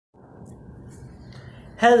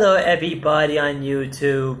Hello everybody on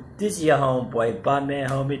YouTube, this is your homeboy Batman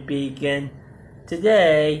Homie Beacon.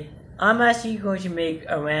 Today, I'm actually going to make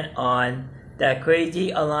a rant on that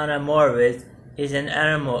crazy Alanna Morris is an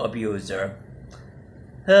animal abuser.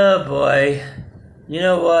 Oh boy, you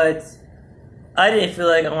know what? I didn't feel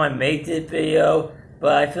like I want to make this video,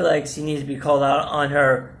 but I feel like she needs to be called out on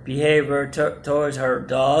her behavior towards her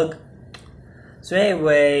dog. So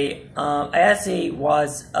anyway, I actually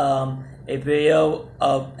watched a video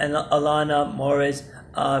of Alanna Morris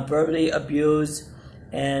verbally abused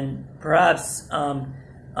and perhaps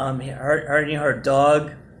hurting her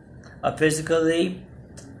dog physically,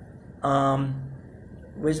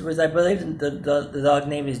 which was, I believe, the dog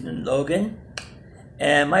name is Logan.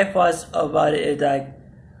 And my thoughts about it is that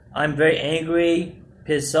I'm very angry,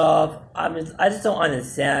 pissed off. I just don't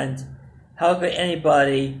understand how could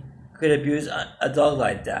anybody could abuse a dog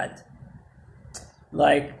like that.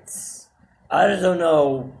 Like, I just don't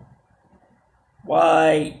know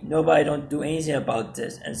why nobody don't do anything about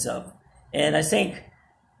this and stuff. And I think,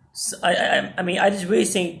 I just really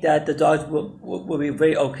think that the dogs will be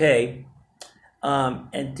very okay,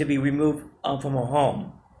 and to be removed from her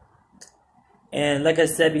home. And like I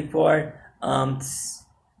said before,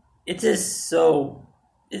 it's just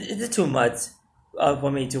too much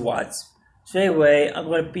for me to watch. So anyway, I'm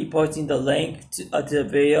going to be posting the link to the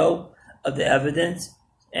video of the evidence.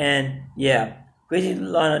 And yeah, crazy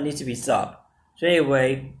Alanna needs to be stopped. So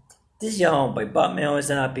anyway, this is your homeboy, Batman, always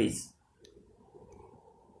in our peace.